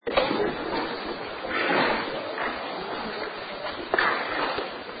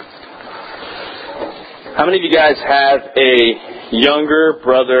How many of you guys have a younger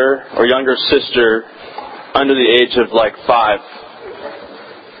brother or younger sister under the age of like 5?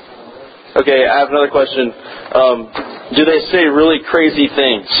 Okay, I have another question. Do they say really crazy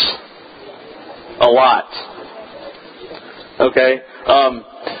things? A lot. Okay.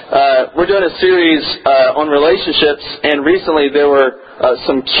 We're doing a series on relationships, and recently there were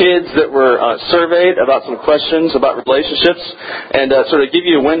some kids that were surveyed about some questions about relationships, and sort of give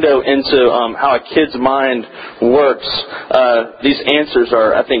you a window into how a kid's mind works. These answers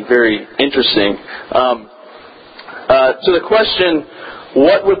are, I think, very interesting. To the question,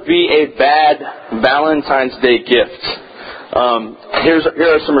 what would be a bad Valentine's Day gift? Here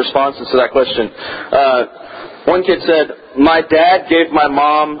are some responses to that question. One kid said, "My dad gave my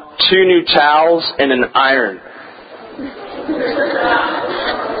mom 2 new towels and an iron."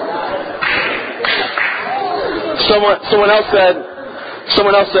 Someone else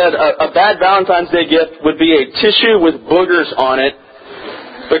said, a bad Valentine's Day gift would be a tissue with boogers on it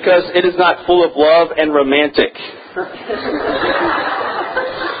because it is not full of love and romantic.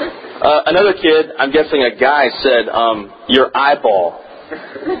 Another kid, I'm guessing a guy, said, your eyeball.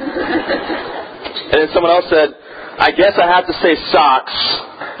 And then someone else said, "I guess I have to say socks,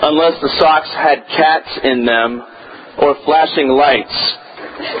 unless the socks had cats in them or flashing lights.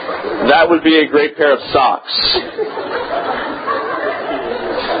 That would be a great pair of socks."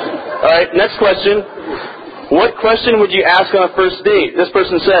 All right, next question. What question would you ask on a first date? This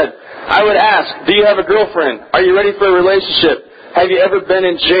person said, "I would ask, do you have a girlfriend? Are you ready for a relationship? Have you ever been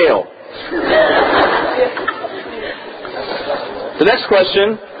in jail?" The next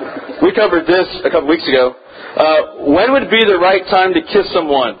question, we covered this a couple weeks ago. When would be the right time to kiss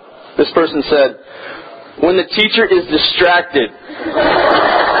someone? This person said, "When the teacher is distracted."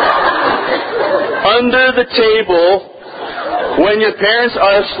 Under the table, when your parents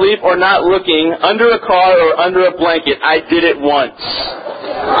are asleep or not looking, under a car or under a blanket. I did it once.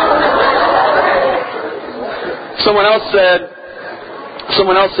 Someone else said,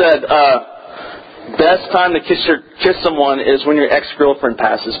 best time to kiss someone is when your ex-girlfriend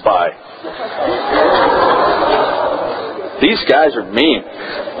passes by. These guys are mean.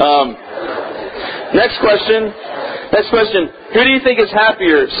 Next question. Who do you think is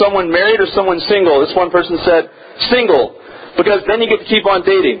happier, someone married or someone single? This one person said, single, because then you get to keep on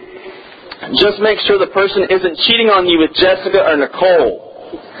dating. Just make sure the person isn't cheating on you with Jessica or Nicole.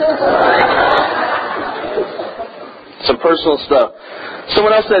 Some personal stuff.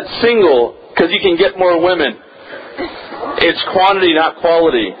 Someone else said single, because you can get more women. It's quantity, not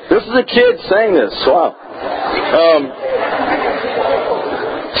quality. This is a kid saying this. Wow.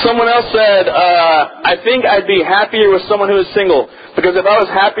 Someone else said, I think I'd be happier with someone who is single, because if I was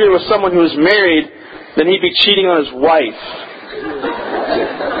happier with someone who is married, then he'd be cheating on his wife.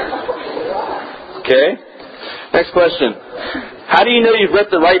 Okay. Next question. How do you know you've met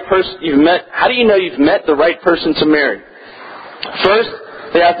the right person? How do you know you've met the right person to marry? First,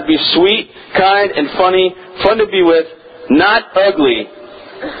 they have to be sweet, kind, and funny, fun to be with, not ugly,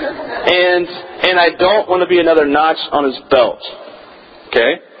 and I don't want to be another notch on his belt.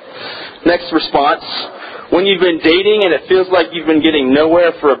 Okay? Next response. When you've been dating and it feels like you've been getting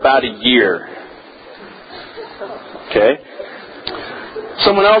nowhere for about a year. Okay?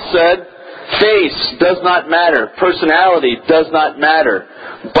 Someone else said, face does not matter. Personality does not matter.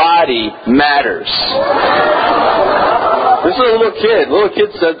 Body matters. This is a little kid. A little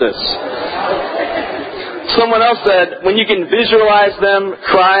kid said this. Someone else said, when you can visualize them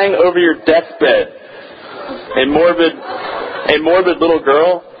crying over your deathbed. A morbid little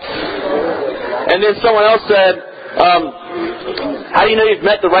girl. And then someone else said, how do you know you've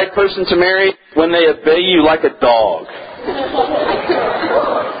met the right person to marry? When they obey you like a dog.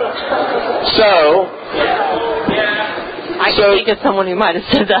 I can think of someone who might have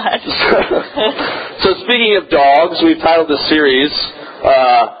said that. So speaking of dogs, we've titled this series,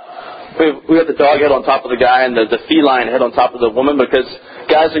 we have the dog head on top of the guy and the feline head on top of the woman, because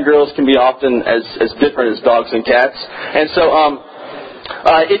guys and girls can be often as different as dogs and cats. And so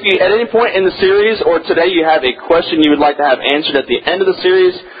if you, at any point in the series or today, you have a question you would like to have answered at the end of the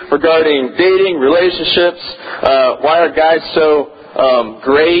series regarding dating, relationships, why are guys so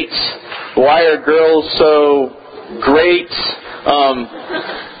great, why are girls so great,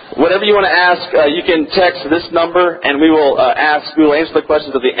 whatever you want to ask, you can text this number and we will answer the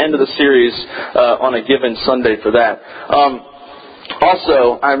questions at the end of the series on a given Sunday for that.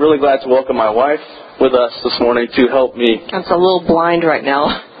 Also, I'm really glad to welcome my wife with us this morning to help me. I'm a little blind right now.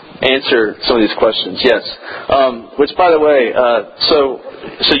 Answer some of these questions, yes. Which, by the way, so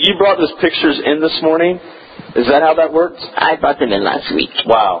you brought those pictures in this morning? Is that how that worked? I brought them in last week.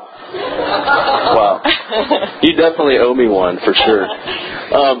 Wow. Wow. You definitely owe me one, for sure.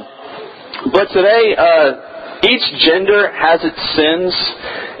 But today, each gender has its sins.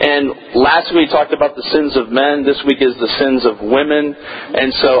 And last week we talked about the sins of men. This week is the sins of women.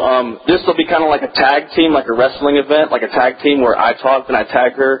 And so this will be kind of like a tag team, like a wrestling event, like a tag team where I talk, then I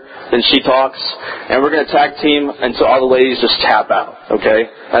tag her, then she talks. And we're going to tag team until all the ladies just tap out, okay?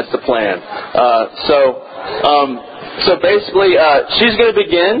 That's the plan. So basically, she's going to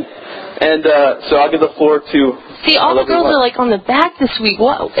begin. And so I'll give the floor to... See, all the girls are like on the back this week.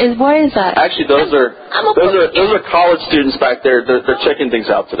 What is that? Actually, those are college students back there. They're checking things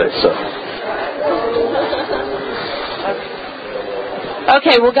out today. So.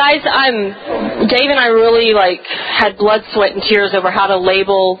 Okay, well, guys, Dave and I really had blood, sweat, and tears over how to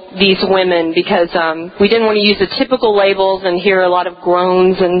label these women because we didn't want to use the typical labels and hear a lot of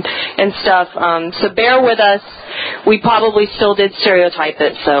groans and stuff. So bear with us. We probably still did stereotype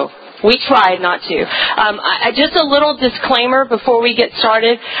it. So. We tried not to. Just a little disclaimer before we get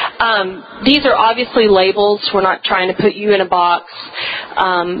started. These are obviously labels. We're not trying to put you in a box.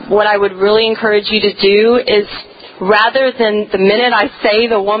 What I would really encourage you to do is rather than the minute I say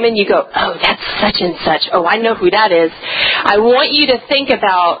the woman, you go, oh, that's such and such. Oh, I know who that is. I want you to think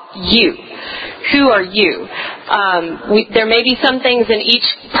about you. Who are you? There may be some things in each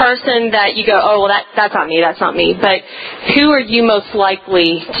person that you go, oh, well, that's not me, that's not me. But who are you most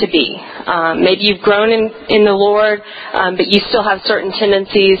likely to be? Maybe you've grown in the Lord, but you still have certain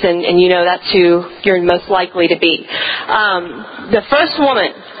tendencies, and you know that's who you're most likely to be. The first woman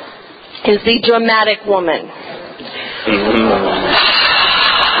is the dramatic woman.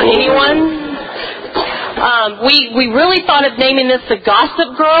 Anyone? We really thought of naming this the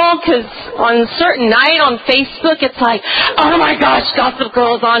Gossip Girl because on a certain night on Facebook it's like, oh my gosh, Gossip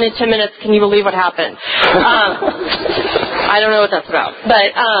Girl is on in 10 minutes. Can you believe what happened? I don't know what that's about.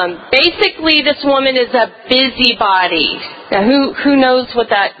 But basically this woman is a busybody. Now who knows what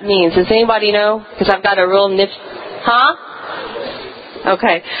that means? Does anybody know? Because I've got a real Huh?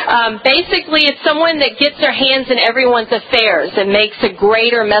 Okay. Basically, it's someone that gets their hands in everyone's affairs and makes a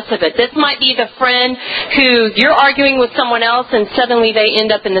greater mess of it. This might be the friend who you're arguing with someone else and suddenly they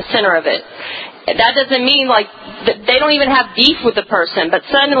end up in the center of it. That doesn't mean they don't even have beef with the person, but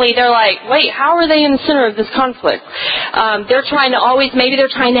suddenly they're like, wait, how are they in the center of this conflict? They're trying to maybe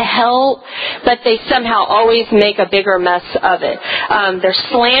they're trying to help, but they somehow always make a bigger mess of it. They're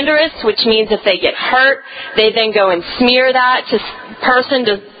slanderous, which means if they get hurt, they then go and smear that to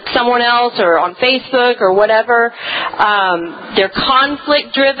someone else or on Facebook or whatever. They're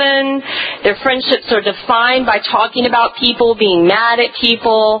conflict driven. Their friendships are defined by talking about people, being mad at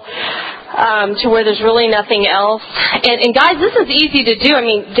people. To where there's really nothing else. And guys, this is easy to do. I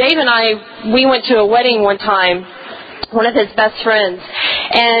mean, Dave and I, we went to a wedding one time, one of his best friends.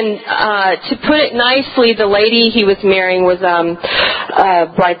 And to put it nicely, the lady he was marrying was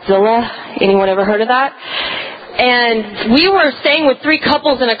Bridezilla. Anyone ever heard of that? And we were staying with 3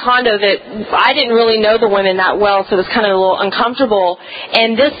 couples in a condo that I didn't really know the women that well, so it was kind of a little uncomfortable.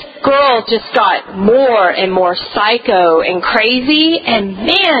 And this girl just got more and more psycho and crazy. And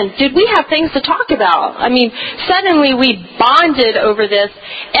man, did we have things to talk about. I mean, suddenly we bonded over this.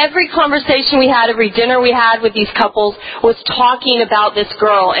 Every conversation we had, every dinner we had with these couples was talking about this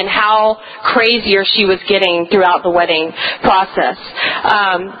girl and how crazier she was getting throughout the wedding process.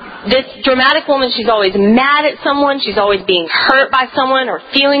 This dramatic woman, she's always mad at someone. She's always being hurt by someone. Her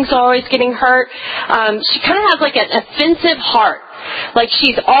feelings are always getting hurt. She kind of has like an offensive heart. Like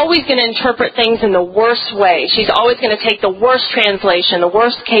she's always going to interpret things in the worst way. She's always going to take the worst translation, the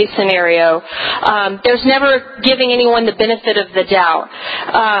worst case scenario. There's never giving anyone the benefit of the doubt.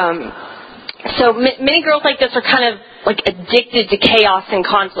 So many girls like this are kind of like addicted to chaos and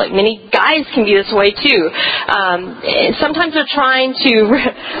conflict. Many guys can be this way too. Sometimes they're trying to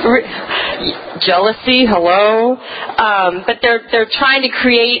jealousy, hello, but they're trying to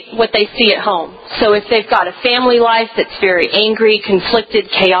create what they see at home. So if they've got a family life that's very angry,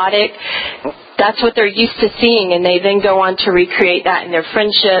 conflicted, chaotic, that's what they're used to seeing, and they then go on to recreate that in their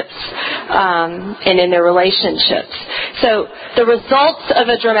friendships and in their relationships. So the results of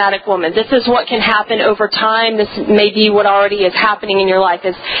a dramatic woman, this is what can happen over time. This may be what already is happening in your life.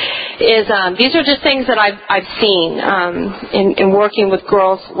 Is these are just things that I've seen in working with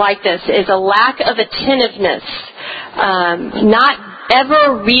girls like this, is a lack of attentiveness, not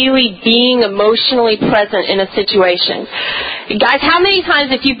ever really being emotionally present in a situation. Guys, how many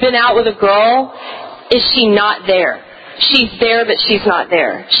times if you've been out with a girl, is she not there? She's there, but she's not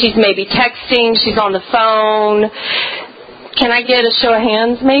there. She's maybe texting, she's on the phone. Can I get a show of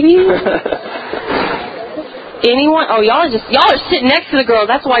hands, maybe? Anyone? Oh, y'all are sitting next to the girls.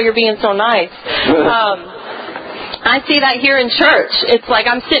 That's why you're being so nice. I see that here in church. It's like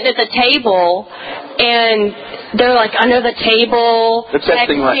I'm sitting at the table, and they're like under the table. They're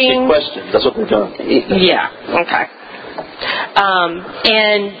texting like big questions. That's what they're doing. Yeah. Okay.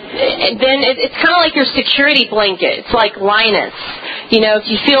 And then it's kind of like your security blanket. It's like Linus. You know, if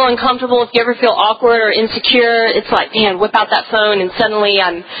you feel uncomfortable, if you ever feel awkward or insecure, it's like, man, whip out that phone and suddenly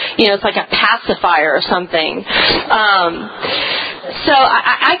it's like a pacifier or something. So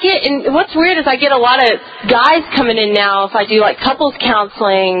I get, and what's weird is I get a lot of guys coming in now if I do like couples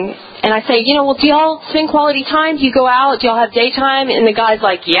counseling. And I say, well, do y'all spend quality time? Do you go out? Do y'all have daytime? And the guy's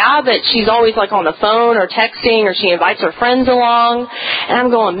like, yeah, but she's always like on the phone or texting, or she invites her friends along. And I'm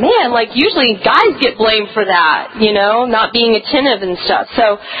going, man, like usually guys get blamed for that, not being attentive and stuff.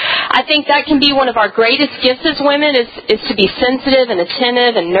 So I think that can be one of our greatest gifts as women is to be sensitive and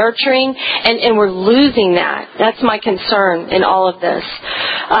attentive and nurturing. And we're losing that. That's my concern in all of this.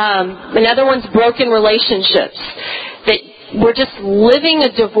 Another one's broken relationships. That we're just living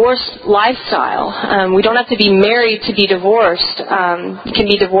a divorced lifestyle. We don't have to be married to be divorced. You can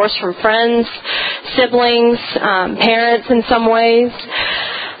be divorced from friends, siblings, parents in some ways.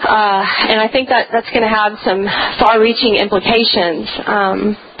 And I think that's going to have some far-reaching implications.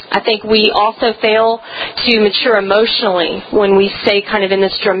 I think we also fail to mature emotionally when we stay kind of in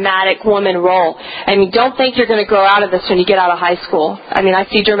this dramatic woman role. I mean, don't think you're going to grow out of this when you get out of high school. I mean, I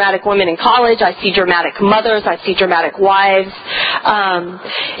see dramatic women in college. I see dramatic mothers. I see dramatic wives.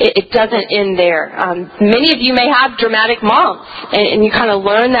 It doesn't end there. Many of you may have dramatic moms, and you kind of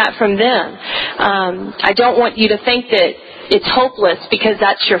learn that from them. I don't want you to think that it's hopeless because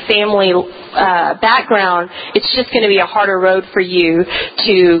that's your family background. It's just going to be a harder road for you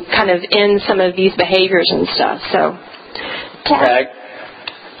to kind of end some of these behaviors and stuff. So, tag.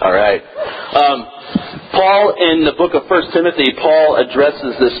 All right. Paul, in the book of 1 Timothy, Paul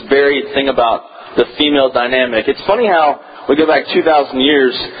addresses this very thing about the female dynamic. It's funny how we go back 2,000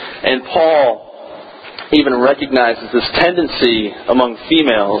 years, and Paul even recognizes this tendency among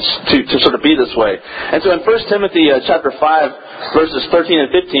females to sort of be this way. And so in 1 Timothy chapter 5, verses 13 and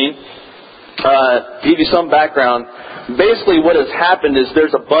 15, to give you some background, basically what has happened is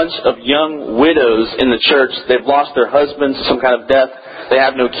there's a bunch of young widows in the church. They've lost their husbands to some kind of death. They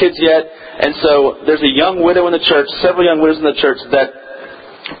have no kids yet. And so there's a young widow in the church, several young widows in the church, that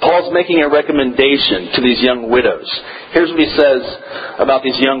Paul's making a recommendation to these young widows. Here's what he says about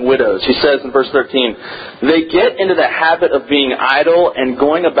these young widows. He says in verse 13, they get into the habit of being idle and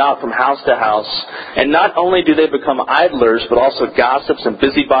going about from house to house. And not only do they become idlers, but also gossips and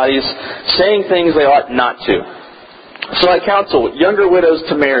busybodies, saying things they ought not to. So I counsel younger widows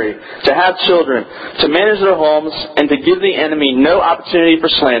to marry, to have children, to manage their homes, and to give the enemy no opportunity for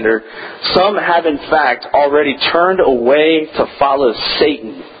slander. Some have in fact already turned away to follow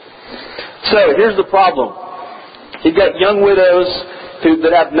Satan. So here's the problem. You've got young widows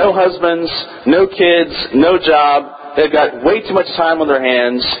that have no husbands, no kids, no job. They've got way too much time on their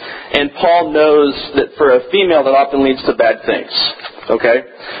hands. And Paul knows that for a female that often leads to bad things. Okay?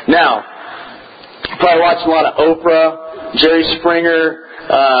 Now, probably watched a lot of Oprah, Jerry Springer,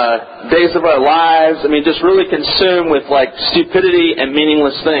 Days of Our Lives. I mean, just really consumed with like stupidity and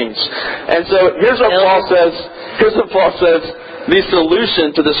meaningless things. And so here's what Paul says. Here's what Paul says. The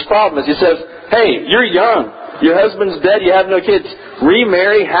solution to this problem is he says, hey, you're young. Your husband's dead. You have no kids.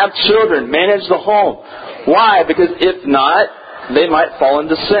 Remarry, have children, manage the home. Why? Because if not, they might fall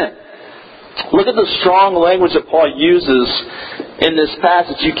into sin. Look at the strong language that Paul uses in this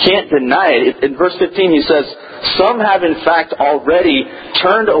passage. You can't deny it. In verse 15 he says, some have in fact already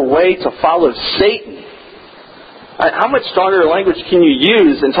turned away to follow Satan. How much stronger language can you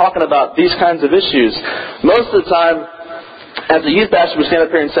use in talking about these kinds of issues? Most of the time, as a youth pastor, we stand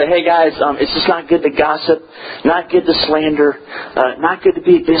up here and say, hey guys, it's just not good to gossip, not good to slander, not good to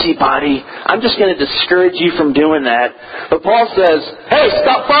be a busybody. I'm just going to discourage you from doing that. But Paul says, hey,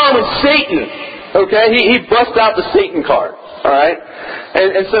 stop following Satan. Okay? He busts out the Satan card. Alright?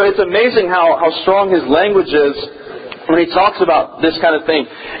 And so it's amazing how strong his language is when he talks about this kind of thing.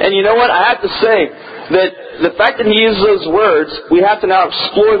 And you know what? I have to say that the fact that he uses those words, we have to now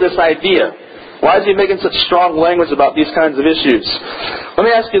explore this idea. Why is he making such strong language about these kinds of issues? Let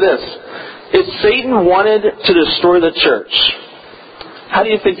me ask you this. If Satan wanted to destroy the church, how do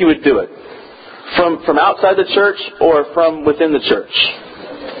you think he would do it? From outside the church or from within the church?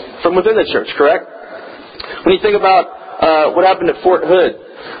 From within the church, correct? When you think about what happened at Fort Hood,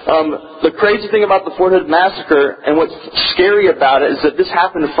 the crazy thing about the Fort Hood massacre and what's scary about it is that this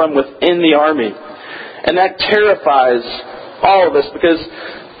happened from within the army. And that terrifies all of us because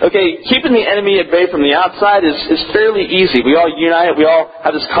Okay, keeping the enemy at bay from the outside is fairly easy. We all unite. We all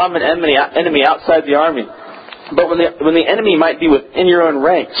have this common enemy outside the army. But when the enemy might be within your own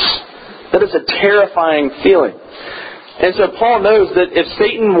ranks, that is a terrifying feeling. And so Paul knows that if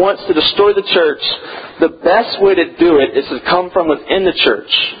Satan wants to destroy the church, the best way to do it is to come from within the church.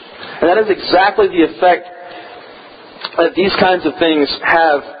 And that is exactly the effect that these kinds of things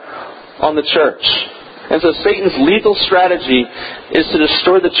have on the church. And so Satan's lethal strategy is to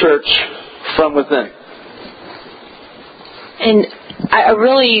destroy the church from within. And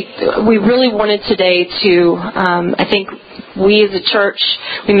we really wanted today to, I think we as a church,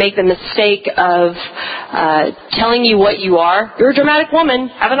 we make the mistake of telling you what you are. You're a dramatic woman.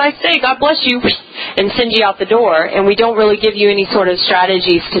 Have a nice day. God bless you. And send you out the door. And we don't really give you any sort of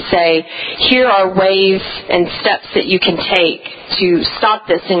strategies to say, here are ways and steps that you can take to stop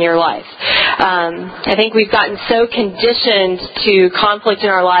this in your life. I think we've gotten so conditioned to conflict in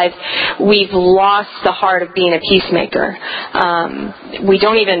our lives, we've lost the heart of being a peacemaker. We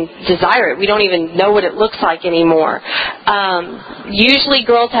don't even desire it. We don't even know what it looks like anymore. Usually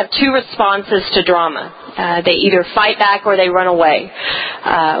girls have two responses to drama. They either fight back or they run away.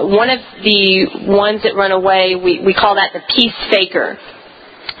 One of the ones that run away, we call that the peace faker.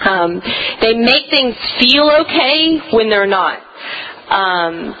 They make things feel okay when they're not.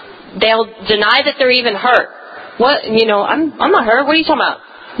 They'll deny that they're even hurt. What? I'm not hurt. What are you talking about?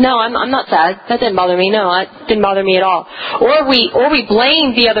 No, I'm not sad. That didn't bother me. No, it didn't bother me at all. Or we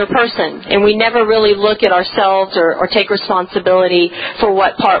blame the other person, and we never really look at ourselves or take responsibility for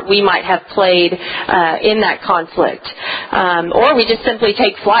what part we might have played in that conflict. Or we just simply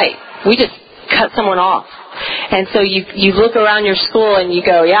take flight. We just cut someone off. And so you look around your school and you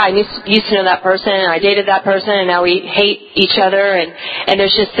go, yeah, I used to know that person, and I dated that person, and now we hate each other, and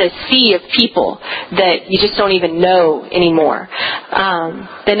there's just this sea of people that you just don't even know anymore.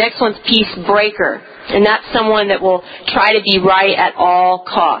 The next one's peace breaker, and that's someone that will try to be right at all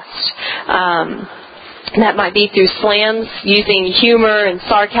costs. That might be through slams, using humor and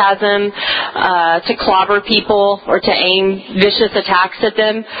sarcasm to clobber people or to aim vicious attacks at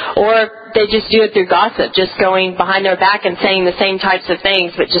them, or they just do it through gossip, just going behind their back and saying the same types of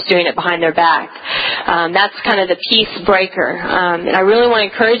things, but just doing it behind their back. That's kind of the peace breaker. And I really want to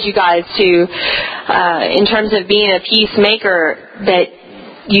encourage you guys to, in terms of being a peacemaker, that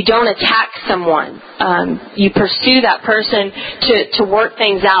you don't attack someone. You pursue that person to work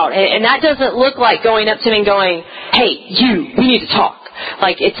things out. And that doesn't look like going up to them and going, hey, we need to talk.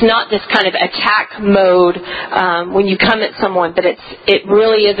 Like, it's not this kind of attack mode when you come at someone, but it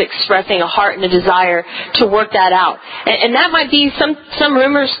really is expressing a heart and a desire to work that out. And that might be some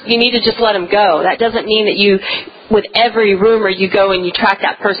rumors you need to just let them go. That doesn't mean that with every rumor you go and you track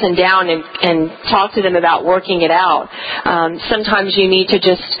that person down and talk to them about working it out. Sometimes you need to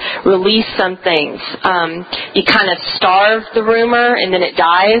just release some things. You kind of starve the rumor and then it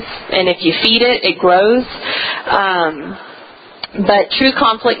dies, and if you feed it, it grows. But true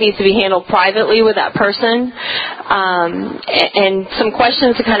conflict needs to be handled privately with that person. And some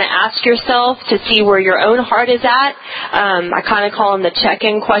questions to kind of ask yourself to see where your own heart is at. I kind of call them the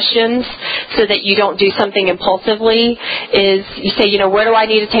check-in questions, so that you don't do something impulsively. Is you say, where do I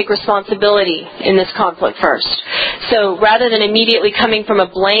need to take responsibility in this conflict first? So rather than immediately coming from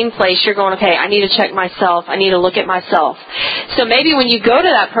a blame place, you're going, okay, I need to check myself. I need to look at myself. So maybe when you go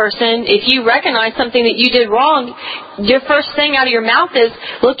to that person, if you recognize something that you did wrong, your first thing out of your mouth is,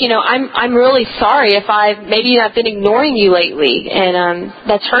 look, I'm really sorry if I've been ignoring you lately, and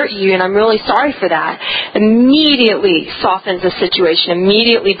that's hurt you, and I'm really sorry for that. Immediately softens the situation,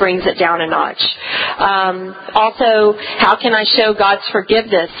 immediately brings it down a notch. Also, how can I show God's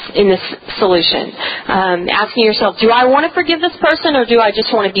forgiveness in this solution? Asking yourself, do I want to forgive this person, or do I just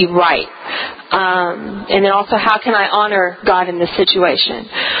want to be right? And then also, how can I honor God in this situation?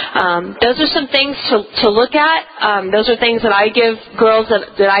 Those are some things to look at. Those are things that I give girls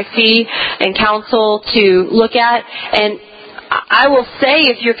that I see and counsel to look at. And I will say,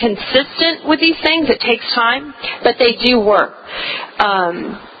 if you're consistent with these things, it takes time, but they do work.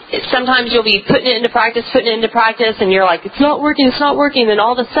 Sometimes you'll be putting it into practice, and you're like, it's not working. Then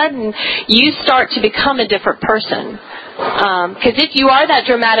all of a sudden, you start to become a different person. Because if you are that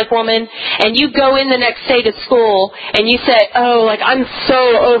dramatic woman and you go in the next day to school and you say, I'm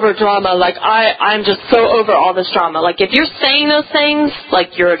so over drama, I'm just so over all this drama. If you're saying those things,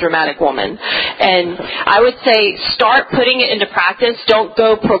 you're a dramatic woman. And I would say start putting it into practice. Don't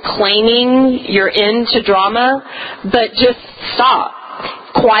go proclaiming you're into drama, but just stop.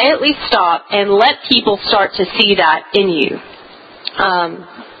 Quietly stop and let people start to see that in you.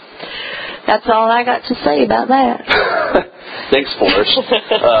 That's all I got to say about that. Thanks, Forrest.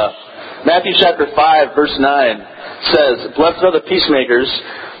 Matthew chapter 5, verse 9 says, "Blessed are the peacemakers,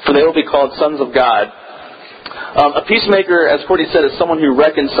 for they will be called sons of God." A peacemaker, as Courtney said, is someone who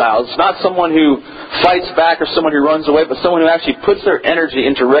reconciles. It's not someone who fights back or someone who runs away, but someone who actually puts their energy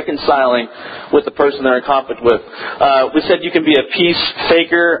into reconciling with the person they're in conflict with. We said you can be a peace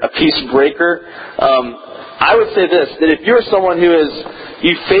faker, a peace breaker. I would say this, that if you're someone who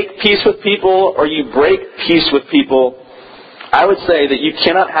you fake peace with people or you break peace with people, I would say that you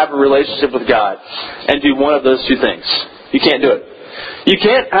cannot have a relationship with God and do one of those two things. You can't do it. You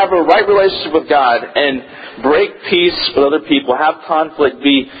can't have a right relationship with God and break peace with other people, have conflict,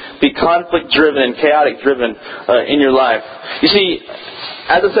 be conflict-driven, chaotic-driven in your life. You see,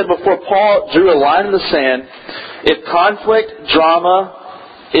 as I said before, Paul drew a line in the sand. If conflict, drama,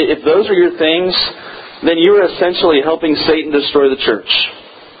 if those are your things, then you are essentially helping Satan destroy the church.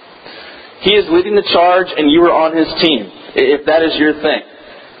 He is leading the charge and you are on his team, if that is your thing.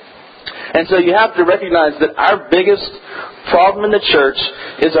 And so you have to recognize that our biggest problem in the church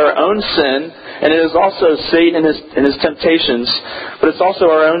is our own sin, and it is also Satan and his temptations, but it's also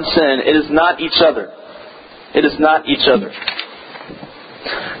our own sin. It is not each other. It is not each other.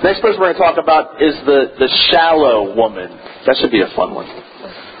 Next person we're going to talk about is the shallow woman. That should be a fun one.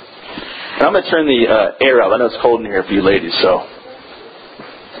 And I'm going to turn the air out. I know it's cold in here for you ladies, so.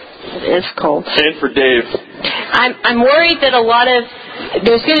 It is cold. And for Dave. I'm worried that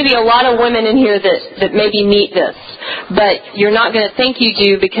there's going to be a lot of women in here that maybe meet this, but you're not going to think you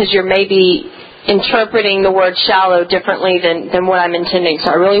do because you're maybe interpreting the word shallow differently than what I'm intending. So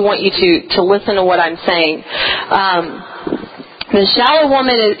I really want you to listen to what I'm saying. The shallow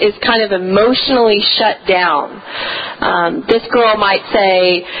woman is kind of emotionally shut down. This girl might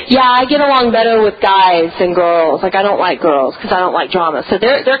say, yeah, I get along better with guys than girls. Like, I don't like girls because I don't like drama. So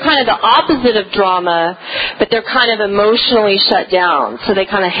they're kind of the opposite of drama, but they're kind of emotionally shut down. So they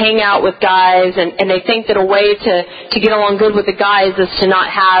kind of hang out with guys, and they think that a way to get along good with the guys is to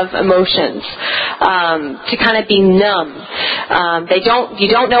not have emotions, to kind of be numb. You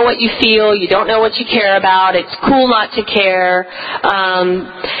don't know what you feel. You don't know what you care about. It's cool not to care.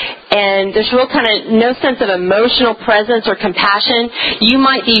 And there's real kind of no sense of emotional presence or compassion. You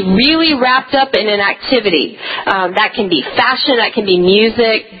might be really wrapped up in an activity. That can be fashion, that can be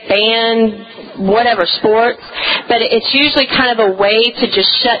music, band, whatever, sports. But it's usually kind of a way to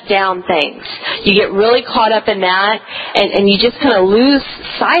just shut down things. You get really caught up in that, and you just kind of lose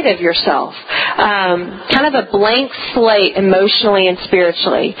sight of yourself. Kind of a blank slate emotionally and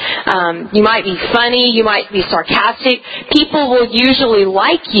spiritually. You might be funny, you might be sarcastic. People will usually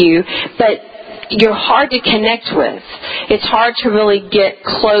like you, but you're hard to connect with. It's hard to really get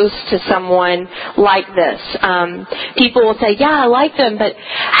close to someone like this. People will say, yeah, I like them, but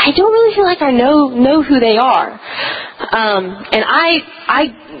I don't really feel like I know who they are. And I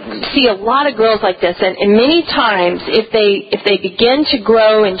see a lot of girls like this, and many times if they begin to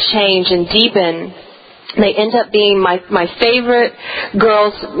grow and change and deepen, they end up being my favorite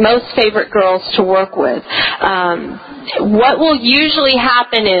girls, most favorite girls to work with. What will usually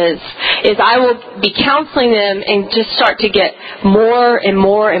happen is I will be counseling them and just start to get more and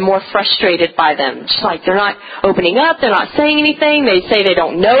more and more frustrated by them. Just like they're not opening up, they're not saying anything, they say they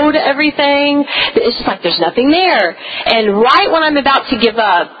don't know to everything. It's just like there's nothing there. And right when I'm about to give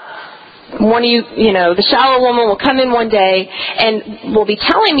up, one of the shallow woman will come in one day and will be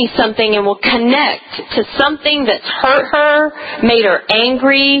telling me something and will connect to something that's hurt her, made her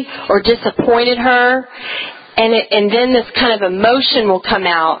angry, or disappointed her. And then this kind of emotion will come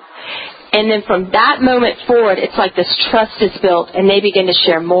out. And then from that moment forward, it's like this trust is built, and they begin to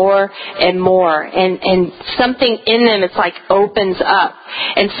share more and more. And something in them, it's like opens up.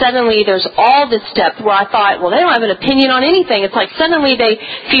 And suddenly there's all this depth where I thought, well, they don't have an opinion on anything. It's like suddenly they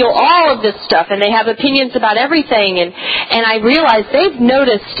feel all of this stuff, and they have opinions about everything. And I realize they've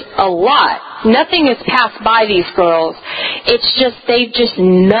noticed a lot. Nothing has passed by these girls. It's just they've just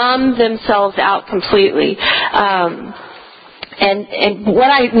numbed themselves out completely. And what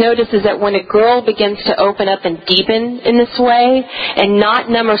I notice is that when a girl begins to open up and deepen in this way and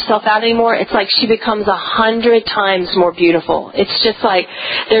not numb herself out anymore, it's like she becomes 100 times more beautiful. It's just like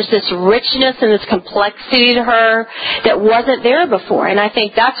there's this richness and this complexity to her that wasn't there before. And I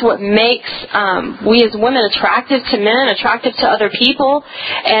think that's what makes we as women attractive to men, attractive to other people,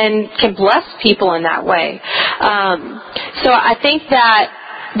 and can bless people in that way. So I think that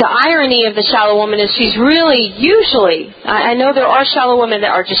the irony of the shallow woman is she's really usually, I know there are shallow women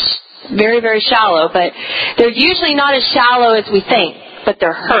that are just very, very shallow, but they're usually not as shallow as we think, but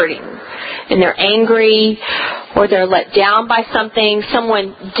they're hurting. and they're angry or they're let down by something.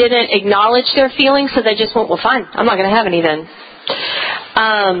 Someone didn't acknowledge their feelings, so they just went, well, fine, I'm not going to have any then.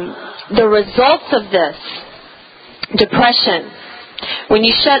 The results of this, depression. When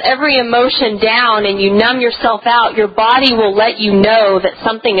you shut every emotion down and you numb yourself out, your body will let you know that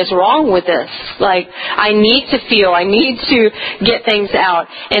something is wrong with this. Like, I need to feel, I need to get things out.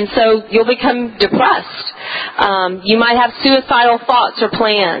 And so you'll become depressed. You might have suicidal thoughts or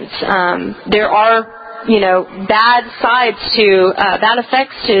plans. There are bad sides to, bad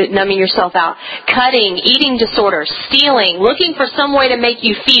effects to numbing yourself out. Cutting, eating disorders, stealing, looking for some way to make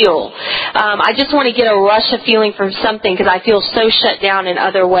you feel. I just want to get a rush of feeling from something because I feel so shut down in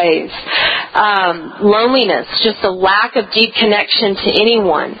other ways. Loneliness, just a lack of deep connection to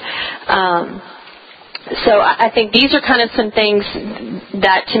anyone. So I think these are kind of some things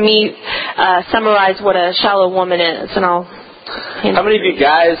that, to me, summarize what a shallow woman is. And How many of you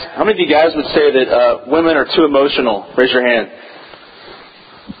guys would say that women are too emotional? Raise your hand.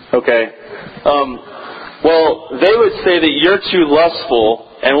 Okay. Well, they would say that you're too lustful,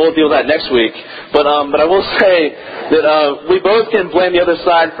 and we'll deal with that next week. But I will say that we both can blame the other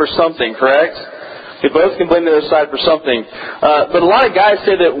side for something, correct? We both can blame the other side for something. But a lot of guys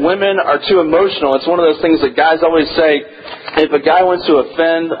say that women are too emotional. It's one of those things that guys always say. If a guy wants to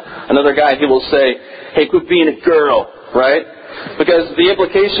offend another guy, he will say, hey, quit being a girl. Right? Because the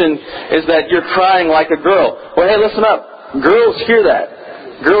implication is that you're crying like a girl. Well, hey, listen up. Girls hear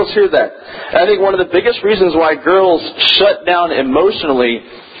that. Girls hear that. And I think one of the biggest reasons why girls shut down emotionally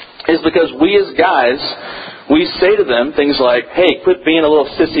is because we as guys, we say to them things like, hey, quit being a little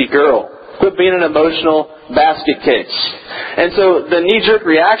sissy girl. Quit being an emotional basket case. And so the knee-jerk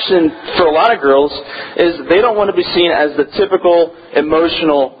reaction for a lot of girls is they don't want to be seen as the typical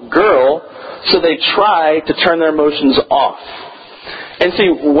emotional girl. So they try to turn their emotions off. And see,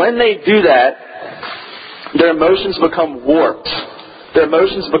 when they do that, their emotions become warped. Their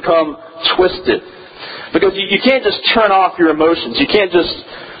emotions become twisted. Because you can't just turn off your emotions. You can't just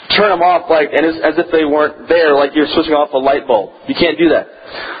turn them off as if they weren't there, like you're switching off a light bulb. You can't do that.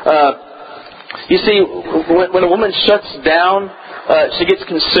 You see, when a woman shuts down, she gets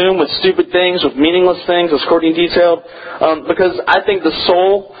consumed with stupid things, with meaningless things, as Courtney detailed. Because I think the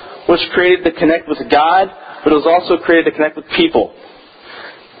soul was created to connect with God, but it was also created to connect with people.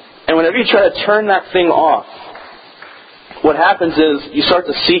 And whenever you try to turn that thing off, what happens is you start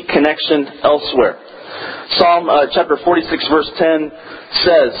to seek connection elsewhere. Psalm chapter 46, verse 10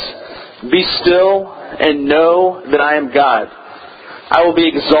 says, be still and know that I am God. I will be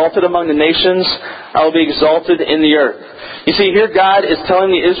exalted among the nations. I will be exalted in the earth. You see, here God is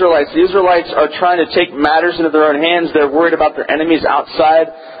telling the Israelites are trying to take matters into their own hands. They're worried about their enemies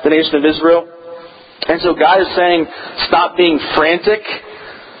outside the nation of Israel. And so God is saying, stop being frantic.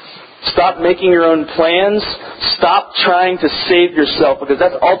 Stop making your own plans. Stop trying to save yourself, because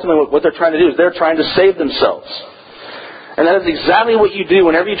that's ultimately what they're trying to do, is they're trying to save themselves. And that is exactly what you do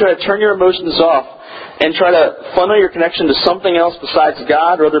whenever you try to turn your emotions off and try to funnel your connection to something else besides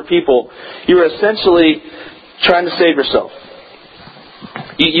God or other people. You're essentially trying to save yourself.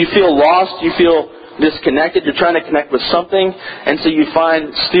 You feel lost, you feel disconnected, you're trying to connect with something, and so you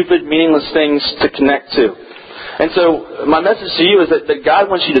find stupid, meaningless things to connect to. And so my message to you is that God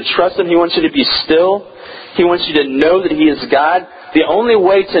wants you to trust Him. He wants you to be still. He wants you to know that He is God. The only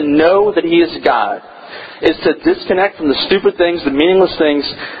way to know that He is God is to disconnect from the stupid things, the meaningless things,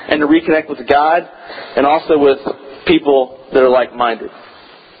 and to reconnect with God and also with people that are like-minded.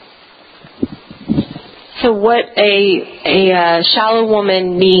 So what a shallow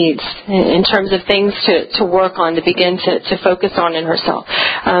woman needs in terms of things to work on, to begin to focus on in herself.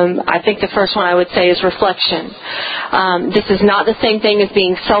 I think the first one I would say is reflection. This is not the same thing as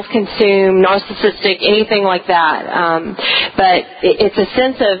being self-consumed, narcissistic, anything like that. But it's a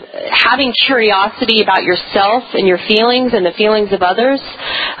sense of having curiosity about yourself and your feelings and the feelings of others.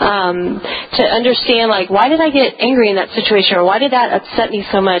 To understand, like, why did I get angry in that situation? Or why did that upset me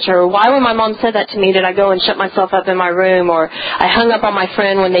so much? Or why, when my mom said that to me, did I go and shut myself up in my room? Or I hung up on my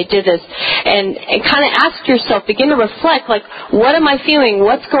friend when they did this? And kind of ask yourself, begin to reflect, like, what am I feeling?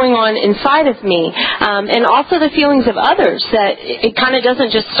 What's going on inside of me? And also the feelings of others, that it kind of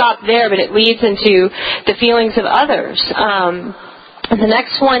doesn't just stop there, but it leads into the feelings of others. The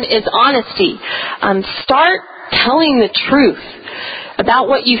next one is honesty. Start telling the truth about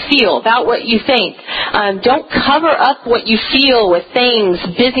what you feel, about what you think. Don't cover up what you feel with things,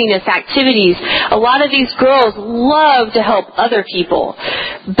 busyness, activities. A lot of these girls love to help other people.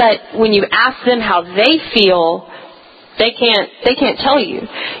 But when you ask them how they feel, They can't tell you.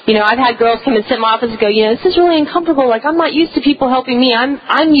 You know, I've had girls come and sit in my office and go, you know, this is really uncomfortable. Like, I'm not used to people helping me.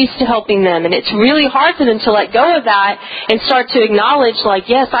 I'm used to helping them. And it's really hard for them to let go of that and start to acknowledge, like,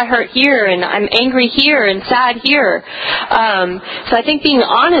 yes, I hurt here and I'm angry here and sad here. So I think being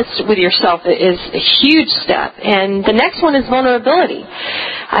honest with yourself is a huge step. And the next one is vulnerability.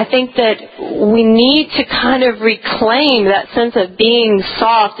 I think that we need to kind of reclaim that sense of being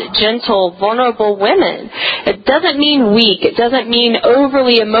soft, gentle, vulnerable women. It doesn't mean weak. It doesn't mean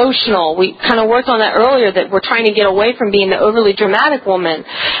overly emotional. We kind of worked on that earlier, that we're trying to get away from being the overly dramatic woman.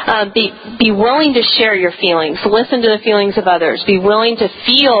 Be willing to share your feelings. Listen to the feelings of others. Be willing to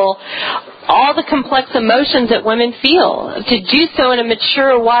feel all the complex emotions that women feel, to do so in a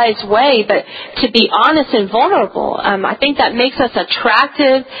mature, wise way, but to be honest and vulnerable. I think that makes us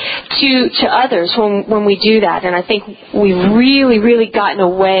attractive to others when we do that. And I think we've really, really gotten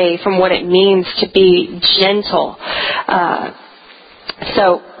away from what it means to be gentle.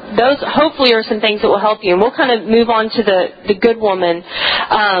 So those hopefully are some things that will help you. And we'll kind of move on to the good woman.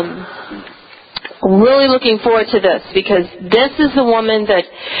 Really looking forward to this, because this is the woman that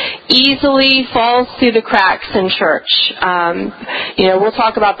easily falls through the cracks in church. You know, we'll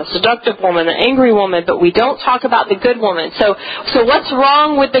talk about the seductive woman, the angry woman, but we don't talk about the good woman. So what's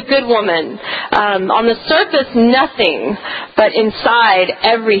wrong with the good woman? On the surface, nothing, but inside,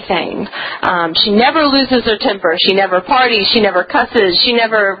 everything. She never loses her temper. She never parties. She never cusses. She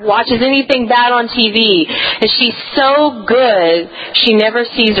never watches anything bad on TV. And she's so good, she never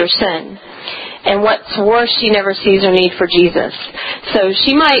sees her sin. And what's worse, she never sees her need for Jesus. So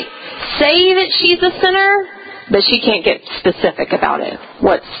she might say that she's a sinner, but she can't get specific about it.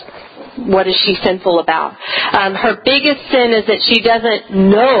 What is she sinful about? Her biggest sin is that she doesn't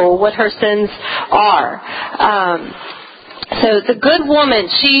know what her sins are. So the good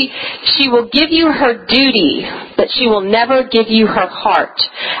woman, she will give you her duty, but she will never give you her heart.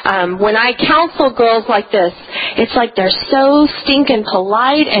 When I counsel girls like this, it's like they're so stinking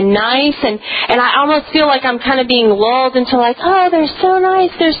polite and nice, and I almost feel like I'm kind of being lulled into like, oh, they're so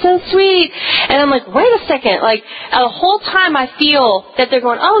nice, they're so sweet. And I'm like, wait a second, like the whole time I feel that they're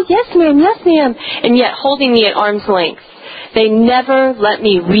going, oh, yes ma'am, and yet holding me at arm's length. They never let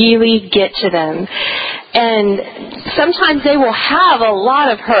me really get to them. And sometimes they will have a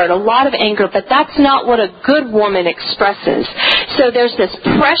lot of hurt, a lot of anger, but that's not what a good woman expresses. So there's this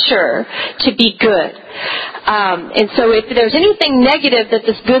pressure to be good. And so if there's anything negative that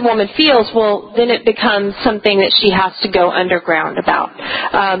this good woman feels, well, then it becomes something that she has to go underground about.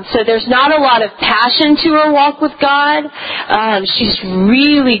 So there's not a lot of passion to her walk with God. She's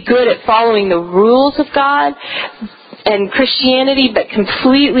really good at following the rules of God and Christianity, but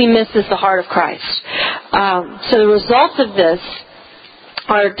completely misses the heart of Christ. So the results of this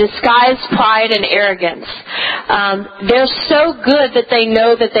are disguised pride and arrogance. They're so good that they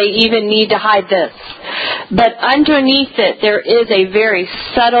know that they even need to hide this. But underneath it, there is a very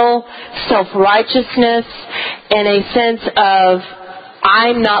subtle self-righteousness and a sense of,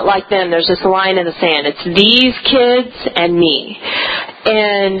 I'm not like them. There's this line in the sand. It's these kids and me.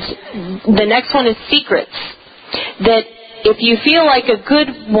 And the next one is secrets. That if you feel like a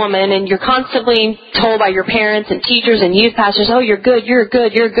good woman and you're constantly told by your parents and teachers and youth pastors, oh, you're good, you're a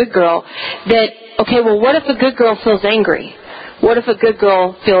good girl, that, okay, well, what if a good girl feels angry? What if a good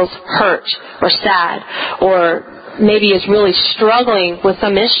girl feels hurt or sad or maybe is really struggling with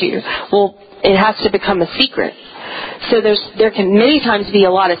some issue? Well, it has to become a secret. So there can many times be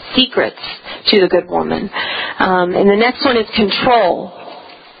a lot of secrets to the good woman. And the next one is control.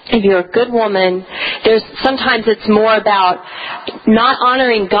 If you're a good woman, sometimes it's more about not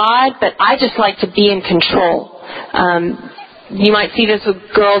honoring God, but I just like to be in control. You might see this with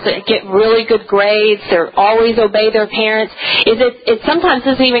girls that get really good grades. They always obey their parents. It sometimes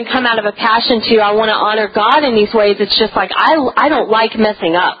doesn't even come out of a passion to, I want to honor God in these ways. It's just like, I don't like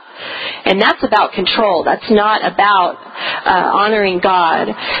messing up. And that's about control. That's not about honoring God.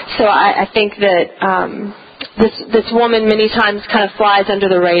 So I think that this woman many times kind of flies under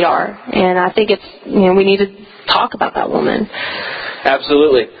the radar, and I think we need to talk about that woman.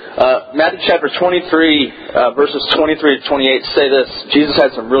 Absolutely. Matthew chapter 23, verses 23 to 28 say this. Jesus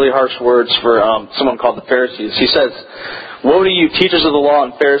had some really harsh words for someone called the Pharisees. He says, "Woe to you, teachers of the law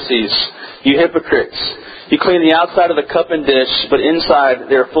and Pharisees, you hypocrites! You clean the outside of the cup and dish, but inside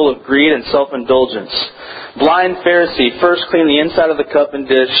they are full of greed and self-indulgence. Blind Pharisee, first clean the inside of the cup and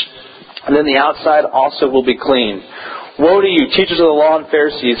dish, and then the outside also will be clean. Woe to you, teachers of the law and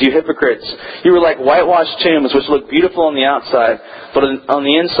Pharisees, you hypocrites! You are like whitewashed tombs, which look beautiful on the outside, but on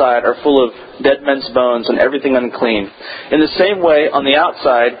the inside are full of dead men's bones and everything unclean. In the same way, on the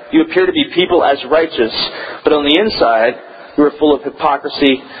outside, you appear to be people as righteous, but on the inside, you are full of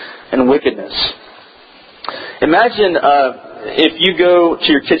hypocrisy and wickedness. Imagine if you go to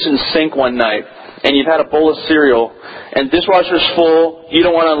your kitchen sink one night and you've had a bowl of cereal and dishwasher's full, you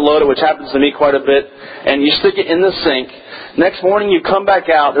don't want to unload it, which happens to me quite a bit, and you stick it in the sink. Next morning you come back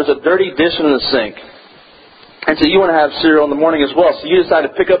out, there's a dirty dish in the sink. And so you want to have cereal in the morning as well. So you decide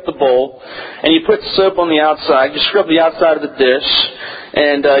to pick up the bowl and you put soap on the outside, you scrub the outside of the dish,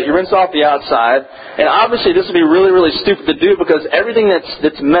 and you rinse off the outside. And obviously this would be really, really stupid to do because everything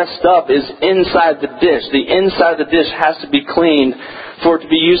that's messed up is inside the dish. The inside of the dish has to be cleaned for it to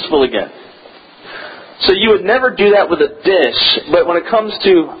be useful again. So you would never do that with a dish, but when it comes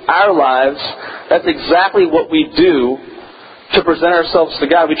to our lives, that's exactly what we do to present ourselves to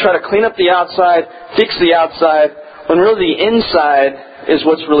God. We try to clean up the outside, fix the outside, when really the inside is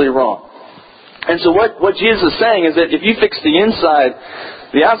what's really wrong. And so what Jesus is saying is that if you fix the inside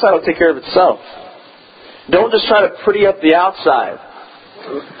will take care of itself. Don't just try to pretty up the outside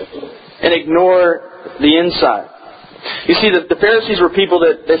and ignore the inside. You see, the Pharisees were people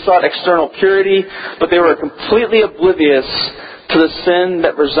that they sought external purity, but they were completely oblivious to the sin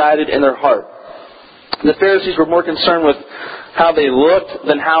that resided in their heart. The Pharisees were more concerned with how they looked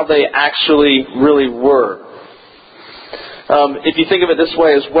than how they actually really were. If you think of it this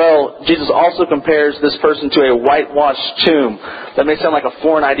way as well, Jesus also compares this person to a whitewashed tomb. That may sound like a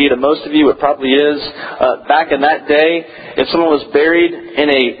foreign idea to most of you. It probably is. Back in that day, if someone was buried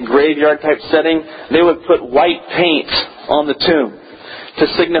in a graveyard type setting, they would put white paint on the tomb to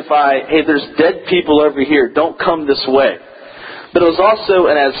signify, hey, there's dead people over here. Don't come this way. But it was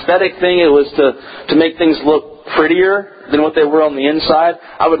also an aesthetic thing. It was to make things look prettier than what they were on the inside.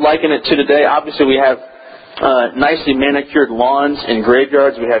 I would liken it to today. Obviously, we have nicely manicured lawns in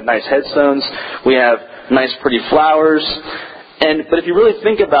graveyards. We have nice headstones. We have nice pretty flowers. But if you really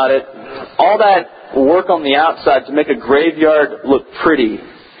think about it, all that work on the outside to make a graveyard look pretty,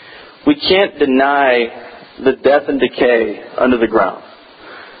 we can't deny the death and decay under the ground.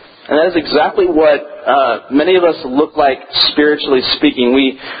 And that is exactly what many of us look like spiritually speaking.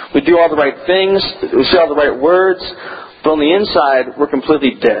 We do all the right things, we say all the right words, but on the inside, we're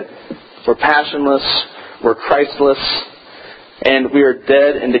completely dead. We're passionless, we're Christless, and we are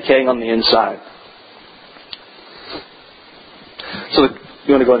dead and decaying on the inside. So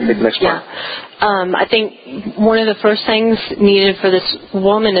you want to go ahead and take the next part? Yeah. I think one of the first things needed for this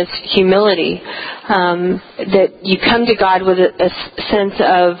woman is humility. That you come to God with a sense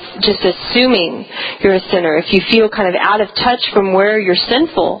of just assuming you're a sinner. If you feel kind of out of touch from where you're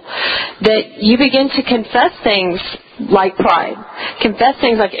sinful, that you begin to confess things like pride. Confess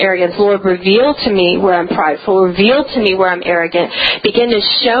things like arrogance. Lord, reveal to me where I'm prideful. Reveal to me where I'm arrogant. Begin to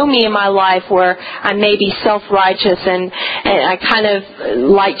show me in my life where I may be self-righteous and I kind of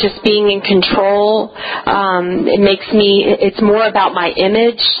like just being in control. It's more about my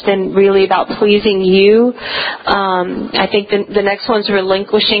image than really about pleasing you. I think the next one's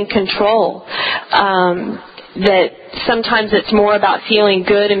relinquishing control. That sometimes it's more about feeling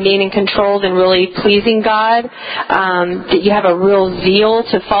good and being in control than really pleasing God. That you have a real zeal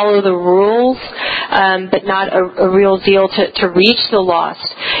to follow the rules, but not a real zeal to reach the lost.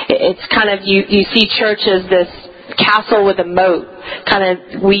 It's kind of, you see church as this castle with a moat. Kind of,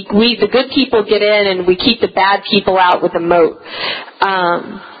 we the good people get in and we keep the bad people out with a moat.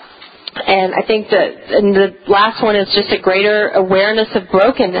 And I think the last one is just a greater awareness of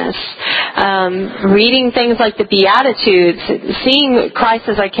brokenness. Reading things like the Beatitudes, seeing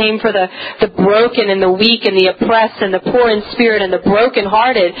Christ as I came for the broken and the weak and the oppressed and the poor in spirit and the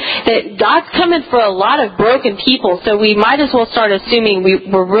brokenhearted. That God's coming for a lot of broken people, so we might as well start assuming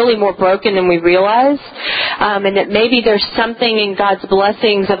we're really more broken than we realize. And that maybe there's something in God's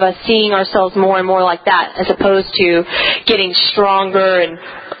blessings of us seeing ourselves more and more like that, as opposed to getting stronger and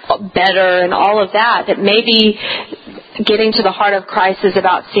better and all of that. That maybe getting to the heart of Christ is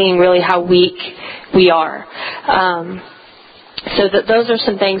about seeing really how weak we are. So those are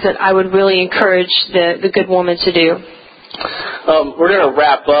some things that I would really encourage the good woman to do. We're going to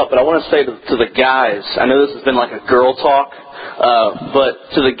wrap up, but I want to say to the guys, I know this has been like a girl talk, but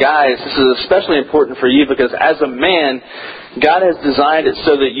to the guys, this is especially important for you because as a man, God has designed it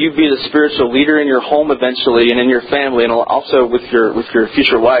so that you be the spiritual leader in your home eventually and in your family and also with your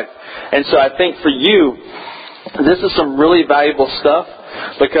future wife. And so I think for you, this is some really valuable stuff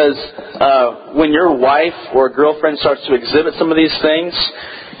because when your wife or girlfriend starts to exhibit some of these things,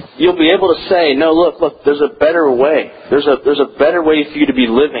 you'll be able to say, no, look, there's a better way. There's a better way for you to be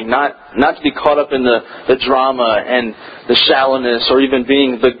living, not to be caught up in the drama and the shallowness, or even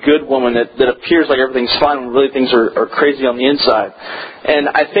being the good woman that appears like everything's fine when really things are crazy on the inside. And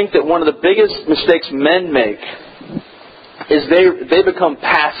I think that one of the biggest mistakes men make is they become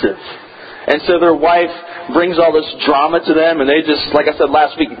passive. And so their wife brings all this drama to them, and they just, like I said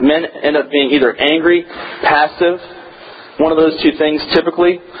last week, men end up being either angry, passive, one of those two things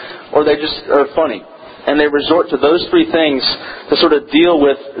typically, or they just are funny. And they resort to those three things to sort of deal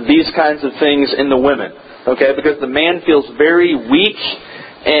with these kinds of things in the women. Okay? Because the man feels very weak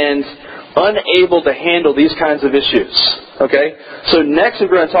and unable to handle these kinds of issues. Okay? So next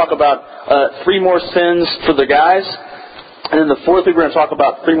we're going to talk about 3 more sins for the guys. And then the fourth week we're going to talk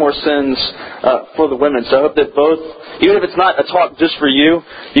about 3 more sins for the women. So I hope that both, even if it's not a talk just for you,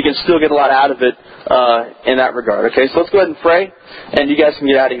 you can still get a lot out of it in that regard. Okay, so let's go ahead and pray, and you guys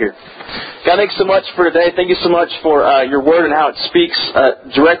can get out of here. God, thanks so much for today. Thank you so much for your word and how it speaks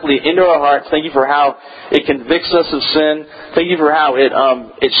directly into our hearts. Thank you for how it convicts us of sin. Thank you for how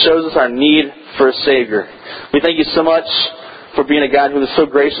it shows us our need for a Savior. We thank you so much for being a God who is so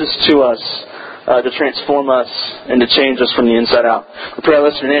gracious to us, to transform us and to change us from the inside out. We pray all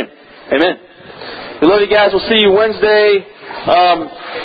this in your name. Amen. We love you guys. We'll see you Wednesday.